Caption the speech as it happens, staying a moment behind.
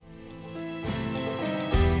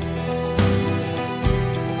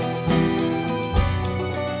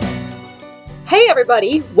Hey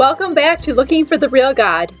everybody, welcome back to Looking for the Real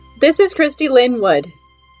God. This is Christy Linwood.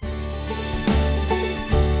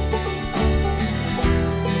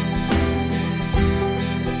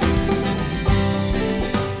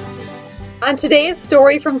 On today's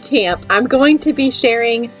story from camp, I'm going to be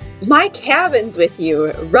sharing my cabins with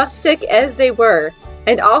you, rustic as they were,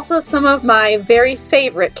 and also some of my very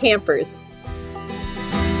favorite campers.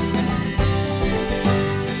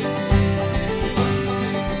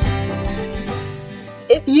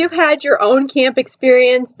 If you've had your own camp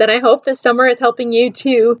experience, then I hope this summer is helping you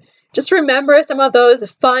to just remember some of those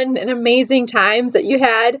fun and amazing times that you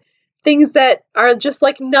had, things that are just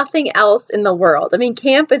like nothing else in the world. I mean,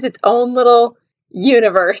 camp is its own little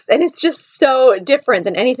universe, and it's just so different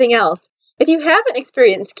than anything else. If you haven't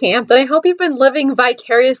experienced camp, then I hope you've been living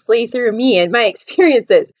vicariously through me and my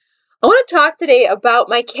experiences. I want to talk today about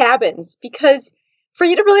my cabins because for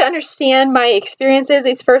you to really understand my experiences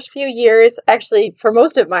these first few years, actually for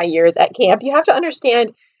most of my years at camp, you have to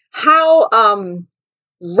understand how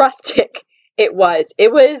rustic it was.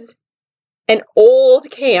 It was an old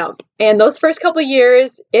camp, and those first couple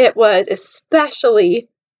years, it was especially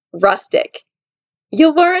rustic.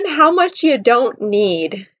 You learn how much you don't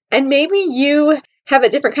need, and maybe you have a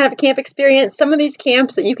different kind of a camp experience. Some of these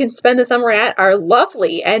camps that you can spend the summer at are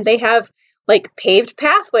lovely, and they have like paved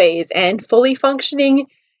pathways and fully functioning,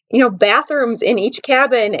 bathrooms in each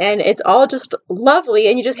cabin, and it's all just lovely,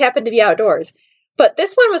 and you just happen to be outdoors. But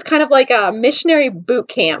this one was kind of like a missionary boot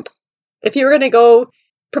camp. If you were going to go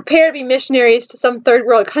prepare to be missionaries to some third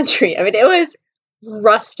world country, I mean, it was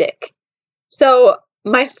rustic. So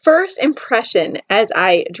my first impression as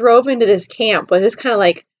I drove into this camp was just kind of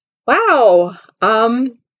like, wow,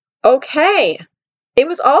 okay. It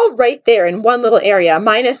was all right there in one little area,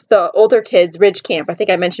 minus the older kids' ridge camp. I think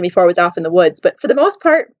I mentioned before it was off in the woods, but for the most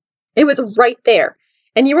part, it was right there.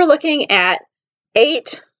 And you were looking at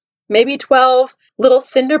 8, maybe 12 little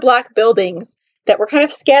cinder block buildings that were kind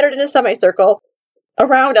of scattered in a semicircle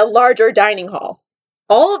around a larger dining hall.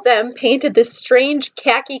 All of them painted this strange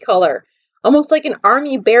khaki color, almost like an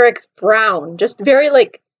army barracks brown, just very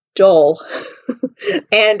like dull.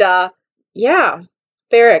 And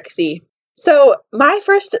barracksy. So my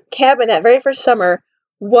first cabin that very first summer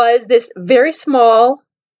was this very small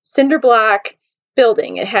cinder block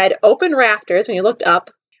building. It had open rafters when you looked up,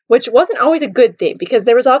 which wasn't always a good thing because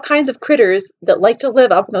there was all kinds of critters that like to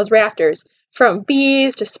live up in those rafters, from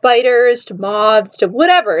bees to spiders to moths to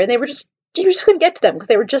whatever. And you just couldn't get to them because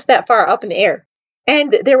they were just that far up in the air.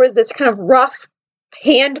 And there was this kind of rough,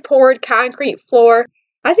 hand-poured concrete floor.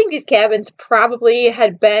 I think these cabins probably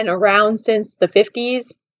had been around since the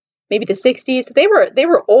 50s. Maybe the 60s. So they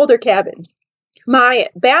were older cabins. My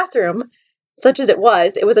bathroom, such as it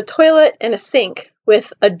was a toilet and a sink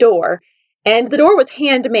with a door. And the door was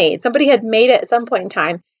handmade. Somebody had made it at some point in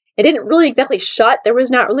time. It didn't really exactly shut. There was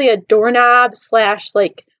not really a doorknob /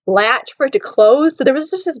 latch for it to close. So there was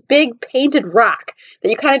just this big painted rock that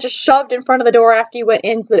you kind of just shoved in front of the door after you went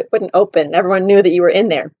in so that it wouldn't open. And everyone knew that you were in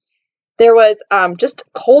there. There was just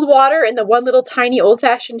cold water in the one little tiny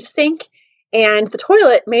old-fashioned sink. And the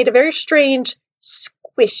toilet made a very strange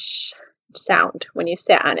squish sound when you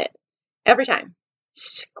sat on it. Every time.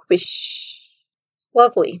 Squish. It's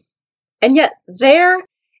lovely. And yet there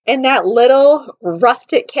in that little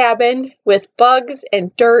rustic cabin with bugs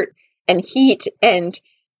and dirt and heat and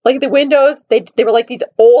like the windows, they were like these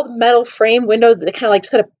old metal frame windows that kind of like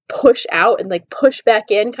sort of push out and like push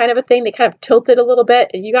back in kind of a thing. They kind of tilted a little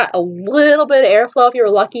bit and you got a little bit of airflow if you were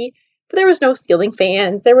lucky. But there was no ceiling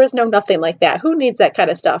fans. There was no nothing like that. Who needs that kind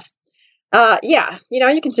of stuff? You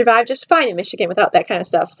can survive just fine in Michigan without that kind of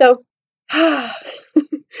stuff. So I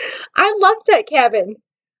loved that cabin.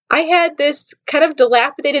 I had this kind of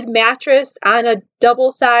dilapidated mattress on a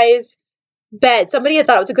double-size bed. Somebody had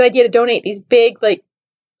thought it was a good idea to donate these big, like,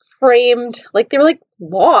 framed, like, they were like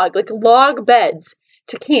log beds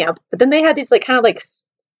to camp. But then they had these, like, kind of like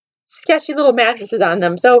sketchy little mattresses on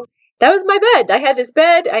them. So that was my bed. I had this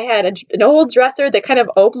bed. I had an old dresser that kind of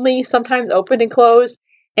sometimes opened and closed.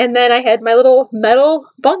 And then I had my little metal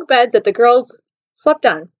bunk beds that the girls slept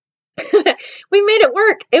on. We made it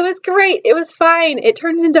work. It was great. It was fine. It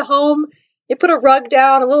turned into home. You put a rug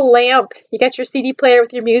down, a little lamp. You got your CD player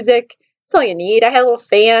with your music. That's all you need. I had a little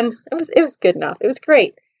fan. It was good enough. It was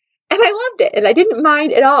great. And I loved it. And I didn't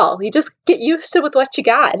mind at all. You just get used to with what you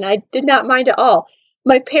got. And I did not mind at all.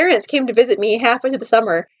 My parents came to visit me halfway through the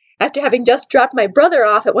summer after having just dropped my brother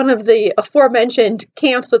off at one of the aforementioned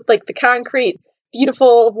camps with like the concrete,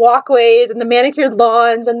 beautiful walkways and the manicured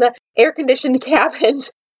lawns and the air-conditioned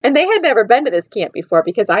cabins. And they had never been to this camp before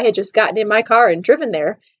because I had just gotten in my car and driven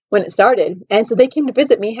there when it started. And so they came to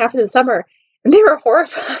visit me half of the summer. And they were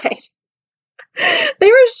horrified. They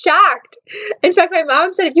were shocked. In fact, my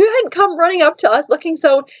mom said, if you hadn't come running up to us looking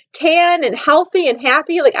so tan and healthy and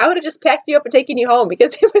happy, like I would have just packed you up and taken you home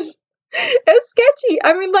because it was sketchy.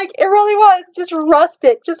 I mean, like it really was just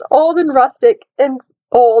rustic, just old and rustic and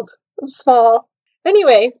old and small.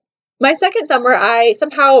 Anyway, my second summer, I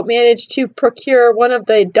somehow managed to procure one of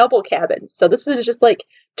the double cabins. So this was just like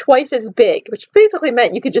twice as big, which basically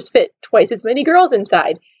meant you could just fit twice as many girls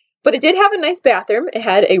inside. But it did have a nice bathroom. It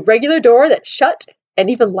had a regular door that shut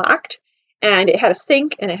and even locked. And it had a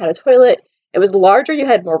sink and it had a toilet. It was larger. You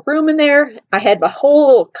had more room in there. I had my whole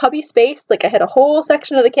little cubby space. Like I had a whole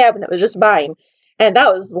section of the cabin that was just mine. And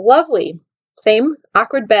that was lovely. Same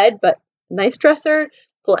awkward bed, but nice dresser,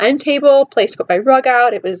 little end table, place to put my rug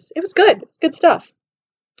out. It was good. It's good stuff.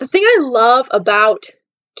 The thing I love about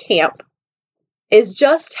camp is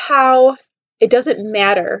just how it doesn't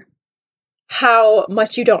matter how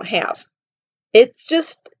much you don't have. It's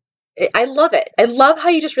just, I love it. I love how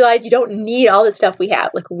you just realize you don't need all the stuff we have.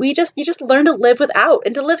 Like you just learn to live without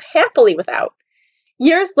and to live happily without.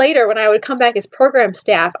 Years later, when I would come back as program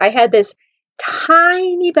staff, I had this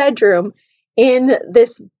tiny bedroom in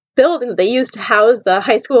this building that they used to house the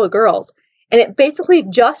high school girls. And it basically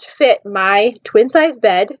just fit my twin-size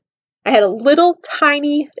bed. I had a little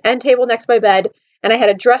tiny end table next to my bed, and I had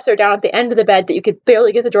a dresser down at the end of the bed that you could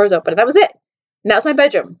barely get the doors open. And that was it. And that was my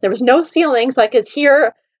bedroom. There was no ceiling, so I could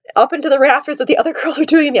hear up into the rafters what the other girls were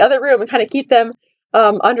doing in the other room and kind of keep them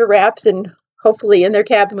under wraps and hopefully in their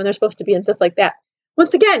cabin when they're supposed to be and stuff like that.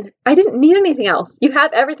 Once again, I didn't need anything else. You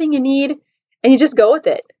have everything you need, and you just go with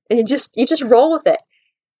it. And you just roll with it.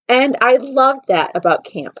 And I loved that about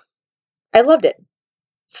camp. I loved it.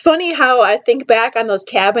 It's funny how I think back on those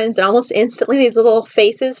cabins and almost instantly these little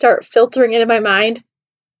faces start filtering into my mind.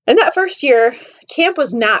 And that first year, camp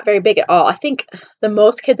was not very big at all. I think the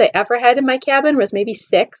most kids I ever had in my cabin was maybe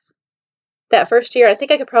 6. That first year, I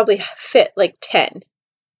think I could probably fit like 10.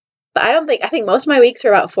 But I think most of my weeks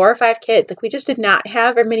were about 4 or 5 kids. Like we just did not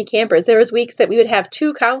have very many campers. There was weeks that we would have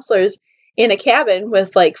 2 counselors in a cabin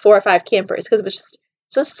with like 4 or 5 campers because it was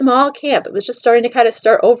just a small camp. It was just starting to kind of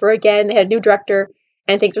start over again. They had a new director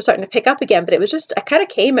and things were starting to pick up again. But it was just, I kind of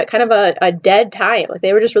came at kind of a dead time. Like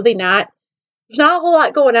they were just really there's not a whole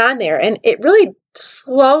lot going on there. And it really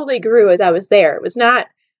slowly grew as I was there. It was not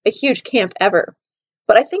a huge camp ever.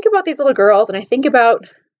 But I think about these little girls and I think about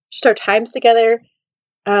just our times together.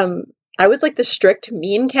 I was like the strict,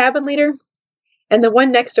 mean cabin leader. And the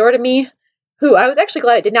one next door to me, who I was actually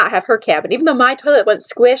glad I did not have her cabin. Even though my toilet went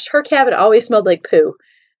squish, her cabin always smelled like poo.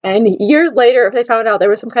 And years later, if they found out there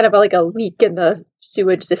was some kind of like a leak in the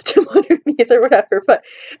sewage system underneath or whatever. But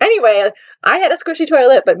anyway, I had a squishy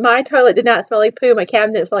toilet, but my toilet did not smell like poo. My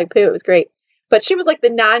cabin didn't smell like poo. It was great. But she was like the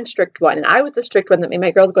non-strict one, and I was the strict one that made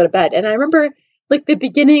my girls go to bed. And I remember like the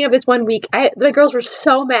beginning of this one week, my girls were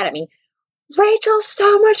so mad at me. Rachel's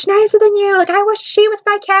so much nicer than you. Like, I wish she was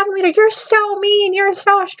my cabin leader. You're so mean. You're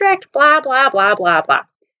so strict. Blah, blah, blah, blah, blah.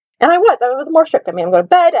 And I was more strict. I made them go to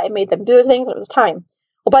bed. I made them do the things when it was time.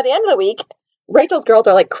 Well, by the end of the week, Rachel's girls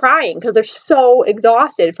are like crying because they're so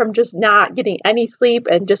exhausted from just not getting any sleep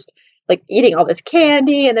and just like eating all this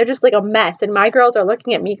candy. And they're just like a mess. And my girls are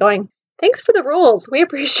looking at me going, thanks for the rules. We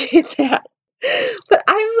appreciate that. But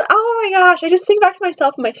oh my gosh, I just think back to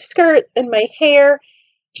myself and my skirts and my hair,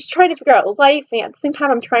 just trying to figure out life. And at the same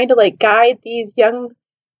time, I'm trying to like guide these young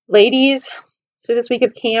ladies through this week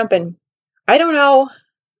of camp. And I don't know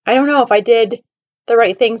if I did the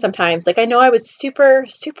right thing sometimes. Like, I know I was super,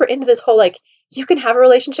 super into this whole, like, you can have a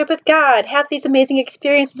relationship with God, have these amazing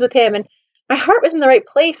experiences with him. And my heart was in the right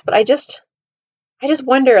place, but I just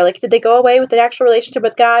wonder, like, did they go away with an actual relationship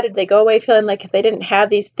with God? Or did they go away feeling like if they didn't have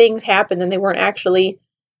these things happen, then they weren't actually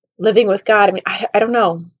living with God? I mean, I don't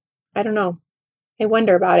know. I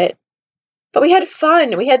wonder about it. But we had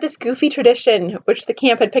fun. We had this goofy tradition, which the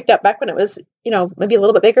camp had picked up back when it was, maybe a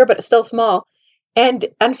little bit bigger, but it's still small. And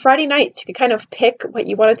on Friday nights, you could kind of pick what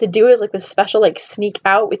you wanted to do as like this special like sneak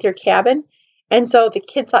out with your cabin. And so the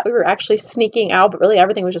kids thought we were actually sneaking out, but really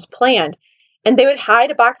everything was just planned. And they would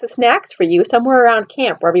hide a box of snacks for you somewhere around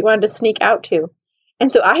camp where we wanted to sneak out to.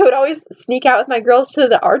 And so I would always sneak out with my girls to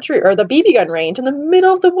the archery or the BB gun range in the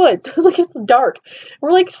middle of the woods. Like, it's dark.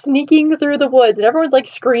 We're like sneaking through the woods and everyone's like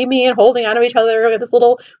screaming and holding on to each other with this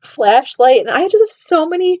little flashlight. And I just have so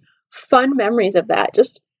many fun memories of that.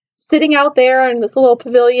 Just sitting out there in this little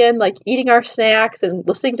pavilion, like eating our snacks and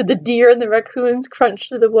listening to the deer and the raccoons crunch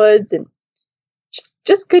through the woods, and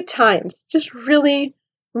just good times. Just really,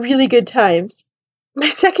 really good times. My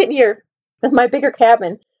second year with my bigger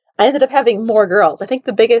cabin, I ended up having more girls. I think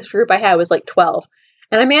the biggest group I had was like 12.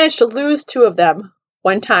 And I managed to lose 2 of them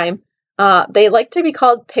one time They like to be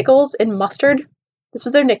called Pickles and Mustard. This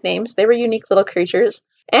was their nicknames. They were unique little creatures.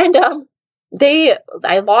 And I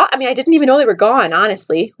didn't even know they were gone,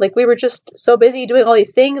 honestly. Like, we were just so busy doing all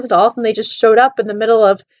these things, and all of a sudden they just showed up in the middle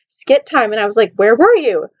of skit time, and I was like, where were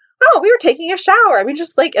you? Oh, we were taking a shower. I mean,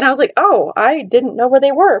 just like, and I was like, oh, I didn't know where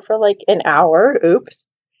they were for like an hour. Oops.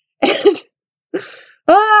 And,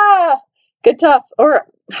 good tough. Or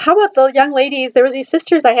how about the young ladies? There was these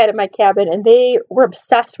sisters I had in my cabin, and they were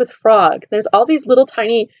obsessed with frogs. There's all these little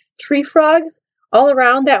tiny tree frogs all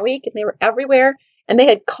around that week, and they were everywhere. And they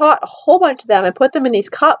had caught a whole bunch of them and put them in these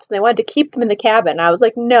cups, and they wanted to keep them in the cabin. I was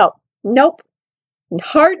like, no, nope,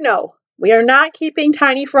 hard no. We are not keeping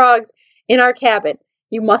tiny frogs in our cabin.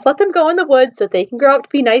 You must let them go in the woods so they can grow up to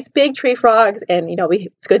be nice big tree frogs. And,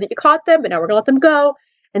 it's good that you caught them, but now we're going to let them go.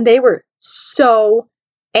 And they were so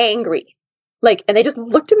angry. And they just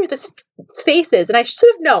looked at me with these faces, and I should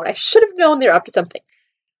have known. I should have known they were up to something.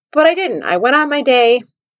 But I didn't. I went on my day.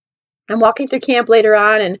 I'm walking through camp later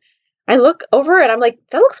on, and I look over and I'm like,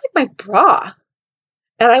 that looks like my bra.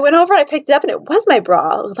 And I went over and I picked it up, and it was my bra.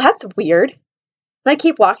 Well, that's weird. And I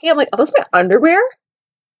keep walking. I'm like, oh, those are my underwear?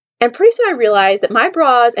 And pretty soon I realized that my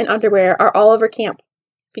bras and underwear are all over camp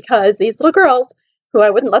because these little girls, who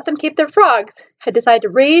I wouldn't let them keep their frogs, had decided to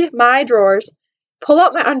raid my drawers, pull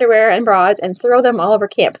out my underwear and bras, and throw them all over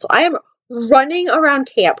camp. So I am running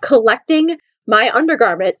around camp collecting my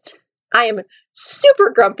undergarments. I am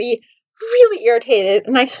super grumpy, really irritated,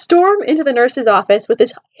 and I storm into the nurse's office with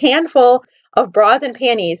this handful of bras and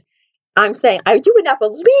panties. I'm saying, you would not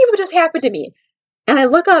believe what just happened to me. And I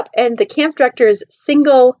look up, and the camp director's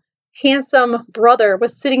single, handsome brother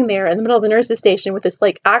was sitting there in the middle of the nurse's station with this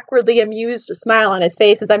awkwardly amused smile on his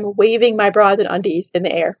face as I'm waving my bras and undies in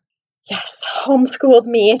the air. Yes, homeschooled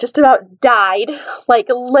me just about died.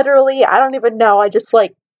 Literally, I don't even know. I just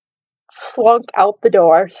slunk out the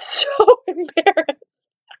door. So embarrassed.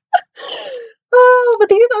 Oh, but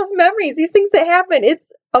these are those memories, these things that happen.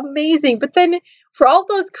 It's amazing. But then for all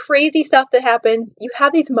those crazy stuff that happens, you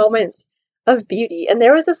have these moments of beauty. And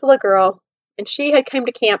there was this little girl, and she had come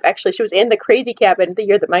to camp. Actually, she was in the crazy cabin the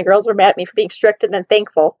year that my girls were mad at me for being strict and then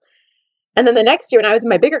thankful. And then the next year when I was in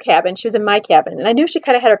my bigger cabin, she was in my cabin. And I knew she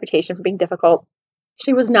kind of had a reputation for being difficult.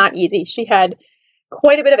 She was not easy. She had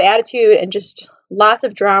quite a bit of attitude and just lots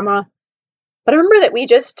of drama. But I remember that we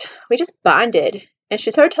just bonded. And she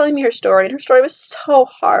started telling me her story. And her story was so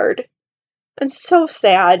hard and so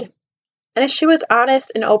sad. And as she was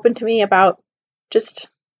honest and open to me about just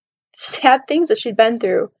sad things that she'd been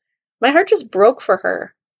through, my heart just broke for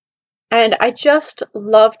her. And I just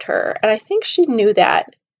loved her. And I think she knew that.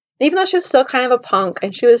 And even though she was still kind of a punk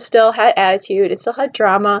and she was still had attitude and still had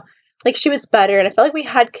drama, she was better. And I felt like we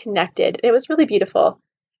had connected. It was really beautiful.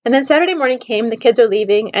 And then Saturday morning came, the kids are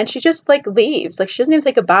leaving, and she just leaves. She doesn't even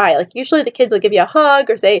say goodbye. Usually the kids will give you a hug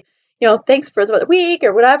or say, thanks for the week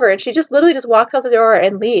or whatever. And she just literally just walks out the door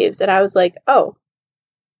and leaves. And I was like, oh,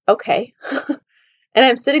 okay. And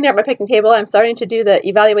I'm sitting there at my picnic table. I'm starting to do the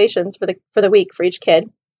evaluations for the week for each kid.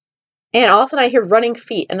 And all of a sudden I hear running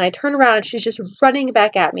feet, and I turn around and she's just running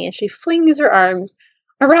back at me, and she flings her arms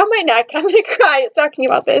around my neck. I'm going to cry just talking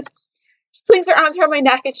about this. She flings her arms around my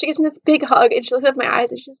neck, and she gives me this big hug, and she looks at my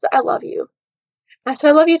eyes, and she says, I love you. And I said,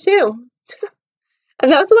 I love you too.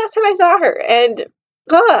 And that was the last time I saw her. And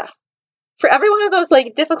for every one of those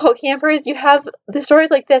difficult campers, you have the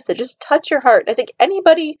stories like this that just touch your heart. I think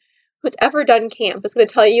anybody who's ever done camp is going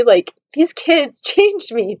to tell you, these kids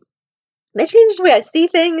changed me. They changed the way I see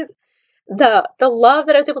things. The love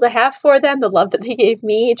that I was able to have for them, the love that they gave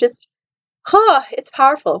me, just, it's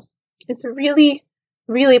powerful. It's really,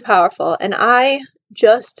 really powerful. And I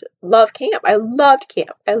just love camp. I loved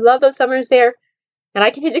camp. I love those summers there. And I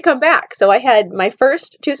continued to come back. So I had my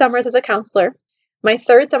first 2 summers as a counselor. My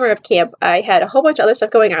 3rd summer of camp, I had a whole bunch of other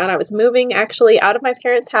stuff going on. I was moving actually out of my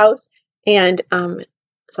parents' house. And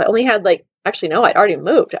so I only had actually, no, I'd already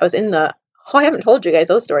moved. I was in I haven't told you guys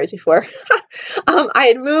those stories before. I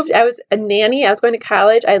had moved. I was a nanny. I was going to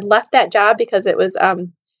college. I left that job because it was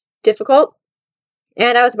difficult.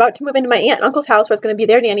 And I was about to move into my aunt and uncle's house where I was going to be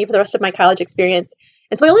their nanny for the rest of my college experience.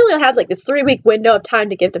 And so I only had this 3-week window of time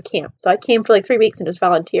to give to camp. So I came for 3 weeks and just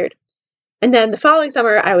volunteered. And then the following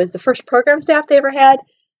summer, I was the first program staff they ever had.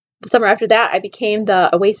 The summer after that, I became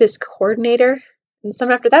the Oasis coordinator. And the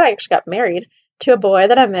summer after that, I actually got married to a boy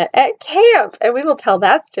that I met at camp. And we will tell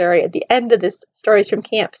that story at the end of this Stories from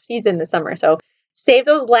Camp season this summer. So save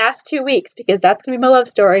those last 2 weeks because that's going to be my love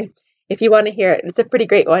story if you want to hear it. It's a pretty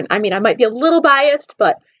great one. I mean, I might be a little biased,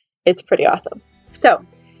 but it's pretty awesome. So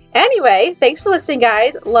anyway, thanks for listening,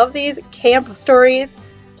 guys. Love these camp stories,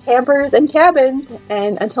 campers and cabins.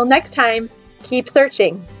 And until next time, keep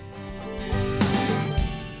searching.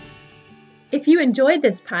 If you enjoyed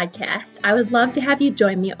this podcast, I would love to have you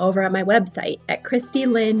join me over on my website at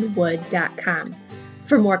ChristyLynnWood.com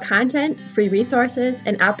for more content, free resources,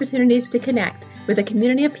 and opportunities to connect with a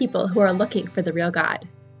community of people who are looking for the real God.